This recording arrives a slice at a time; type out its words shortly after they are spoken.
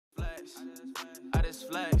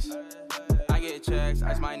flex. I get checks,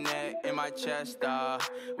 ice my neck and my chest,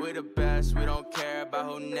 we the best, we don't care about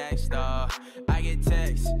who next, I get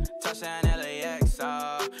texts, touchdown LAX,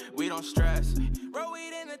 we don't stress. Roll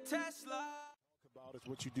weed in the Tesla. About is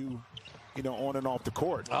what you do, on and off the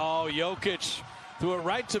court. Oh, Jokic threw it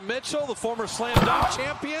right to Mitchell, the former slam dunk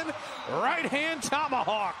champion. Right hand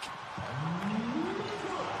tomahawk.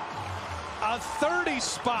 A 30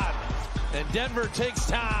 spot, and Denver takes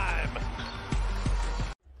time.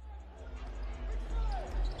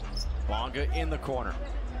 Bonga in the corner.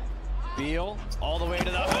 Beal all the way to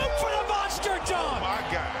the hoop for the monster dunk. Oh my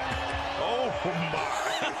God. Oh my.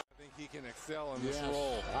 I think he can excel in this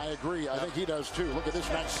role. I agree. I think he does too. Look at this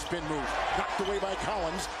nice spin move. Knocked away by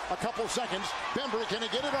Collins. A couple seconds. Denver, can he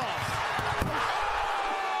get it off?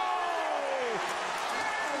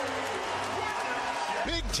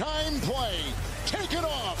 Big time play. Take it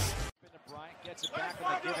off. Bryant gets it back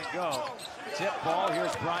on the give and go. Tip ball.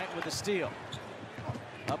 Here's Bryant with the steal.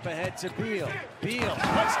 Up ahead to Beal. Beal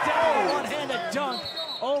puts down a one-handed dunk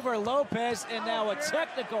over Lopez, and now a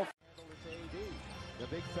technical. The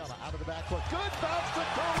big fella out of the backcourt. Good bounce to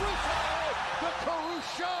Caruso. The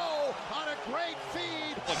Caruso on a great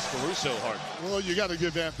feed. What's Caruso hard? Well, you got to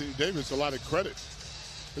give Anthony Davis a lot of credit.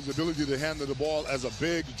 His ability to handle the ball as a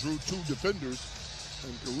big drew two defenders,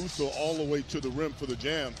 and Caruso all the way to the rim for the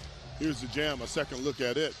jam. Here's the jam, a second look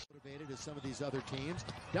at it. Motivated as some of these other teams.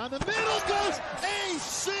 Down the middle goes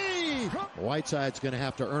AC. Whiteside's going to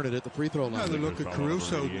have to earn it at the free throw line. Look at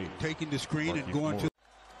Caruso taking the screen and going to.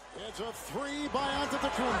 It's a three by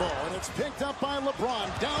NiTringo, and it's picked up by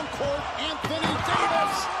LeBron. Down court, Anthony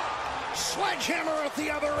Davis. Sledgehammer at the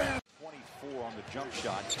other end. 24 on the jump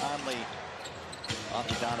shot. Conley off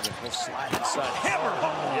the Donovan. He'll slide inside. Hammer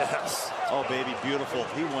home. Yes. Oh, baby, beautiful.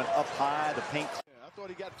 He went up high. The paint. I thought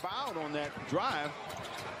he got fouled on that drive.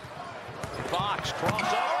 Fox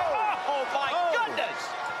crossover. Oh, my goodness.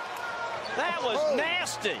 That was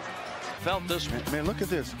nasty. Felt this one. Man, look at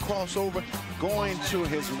this. Crossover going to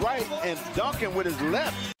his right and dunking with his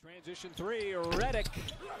left. Transition three, Redick.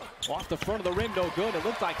 Off the front of the rim, no good. It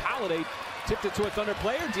looked like Holiday tipped it to a Thunder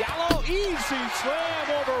player. Diallo, easy slam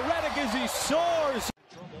over Redick as he soars.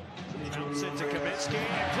 Bounce into Kaminsky,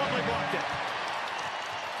 and Plumlee blocked it.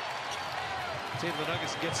 See if the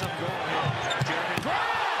Nuggets get something going here. Jeremy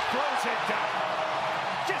throws it down,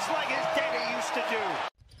 just like his daddy used to do.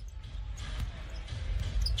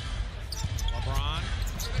 LeBron,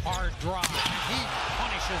 hard drive. He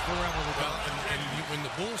punishes the rim with the dunk. And when the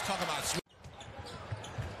Bulls talk about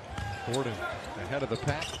Gordon ahead of the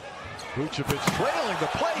pack. Vucevic trailing the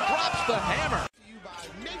play, drops the hammer. you by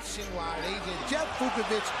Nationwide agent Jeff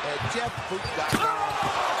Vukovic at JeffVuk.com.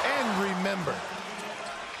 And remember,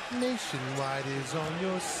 Nationwide is on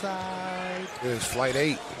your side. It's flight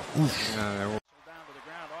 8. Down to the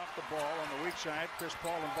ground, off the ball on the weak side. Chris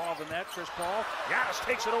Paul involved in that. Chris Paul, Giannis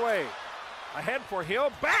takes it away. Ahead for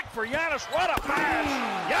Hill, back for Giannis. What a pass!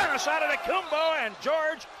 Giannis out of the combo, and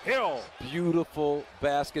George Hill. Beautiful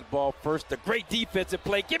basketball first. The great defensive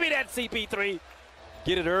play. Give me that CP3.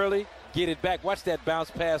 Get it early, get it back. Watch that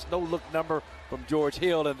bounce pass, no look number from George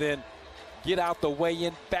Hill, and then get out the way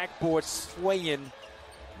in, backboard swaying.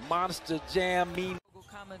 Monster jam, mean.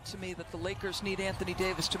 Comment to me that the Lakers need Anthony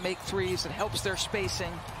Davis to make threes. It helps their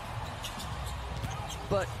spacing.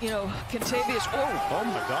 But, Kentavious, Oh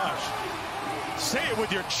my gosh. Say it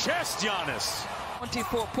with your chest, Giannis.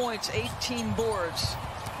 24 points, 18 boards,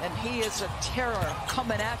 and he is a terror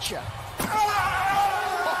coming at you.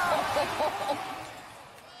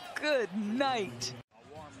 Good night.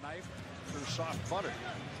 A warm knife through soft butter.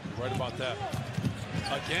 You're right about that.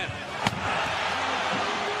 Again.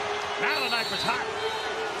 Now the knife is hot.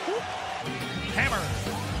 Hammer.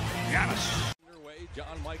 Giannis.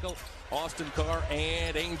 John Michael, Austin Carr,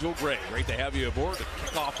 and Angel Gray. Great to have you aboard to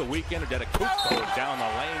kick off the weekend. Adetokounmpo goes down the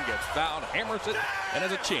lane, gets fouled, hammers it, and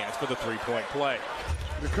has a chance for the three-point play.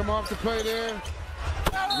 To come off the play there,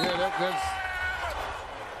 yeah,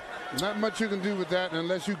 that's not much you can do with that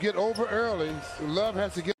unless you get over early. Love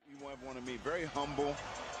has to get. You wanted me very humble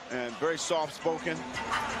and very soft-spoken,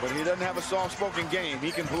 but he doesn't have a soft-spoken game.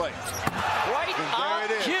 He can play. Right on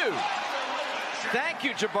cue. Thank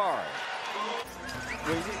you, Jabbar.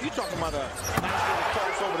 You're talking about a nice little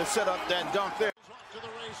crossover to set up that dunk there. To the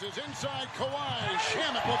races, inside Kawhi.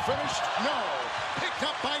 Shamet will finish. No. Picked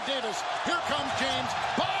up by Davis. Here comes James.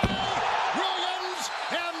 By Williams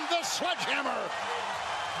and the sledgehammer.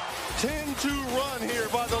 10-2 run here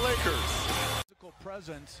by the Lakers. Physical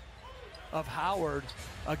presence of Howard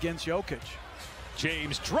against Jokic.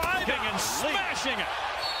 James driving and smashing it.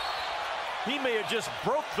 He may have just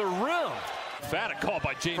broke the rim. Emphatic call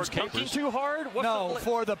by James Capers. Too hard? No,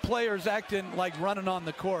 for the players acting like running on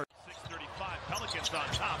the court. 6:35, Pelicans on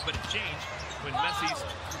top, but it changed when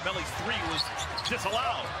Melly's three was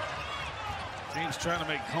disallowed. James trying to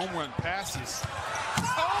make home run passes.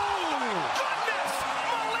 Oh! Goodness!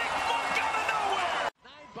 Malik Monk out of nowhere!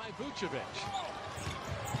 9 by Vucevic.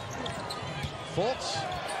 Fultz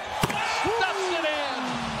stuffs it in.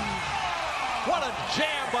 What a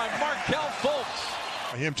jam by Markelle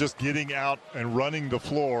Fultz. Him just getting out and running the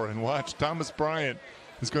floor, and watch Thomas Bryant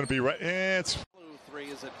is going to be right. It's three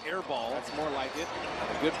is an air ball. That's more like it.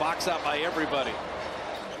 A good box out by everybody.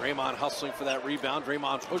 Draymond hustling for that rebound.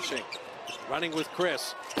 Draymond pushing. Running with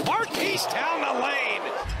Chris. Marquise down the lane.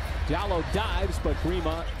 Diallo dives, but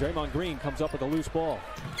Draymond Green comes up with a loose ball.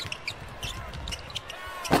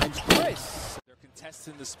 And Chris. They're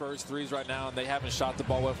contesting the Spurs threes right now, and they haven't shot the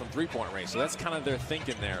ball well from three-point range. So that's kind of their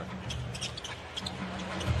thinking there.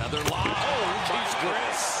 Another lob. Oh, geez,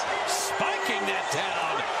 Chris spiking that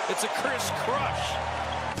down. It's a Chris crush.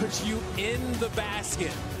 Puts you in the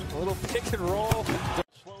basket. A little pick and roll.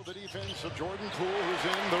 Slow the defense of Jordan Poole, who's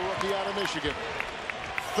in, the rookie out of Michigan.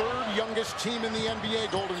 Third youngest team in the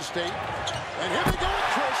NBA, Golden State. And here we go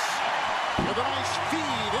with Chris with a nice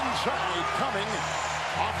feed inside coming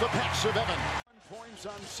off the pass of Evan. 1 points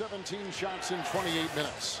on 17 shots in 28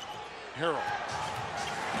 minutes. Harrell.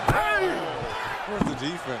 where's the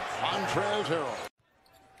defense? Montrezl Harrell.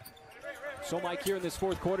 So, Mike, here in this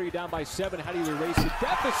fourth quarter, you're down by 7. How do you erase the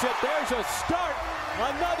deficit? There's a start.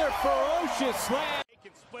 Another ferocious slam. They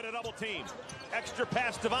can split a double team. Extra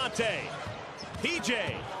pass, Devontae.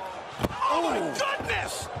 PJ. Oh, my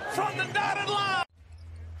goodness! From the dotted line.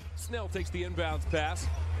 Snell takes the inbounds pass.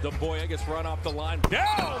 Boya gets run off the line.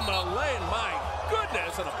 Down the lane, my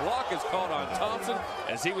goodness. And a block is called on Thompson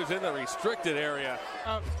as he was in the restricted area.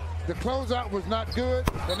 The closeout was not good,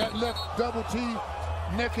 and that left Double T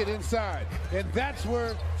naked inside. And that's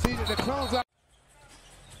where, see, the closeout.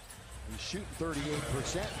 He's shooting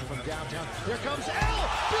 38% from downtown. Here comes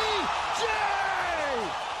LBJ!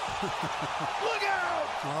 Look out!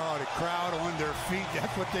 Oh, the crowd on their feet.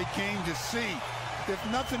 That's what they came to see.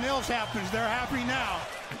 If nothing else happens, they're happy now.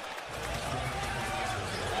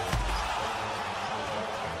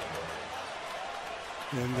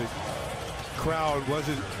 And the crowd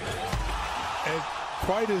wasn't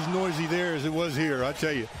quite as noisy there as it was here, I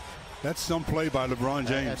tell you. That's some play by LeBron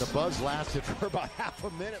James. And the buzz lasted for about half a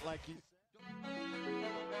minute, like you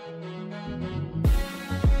said.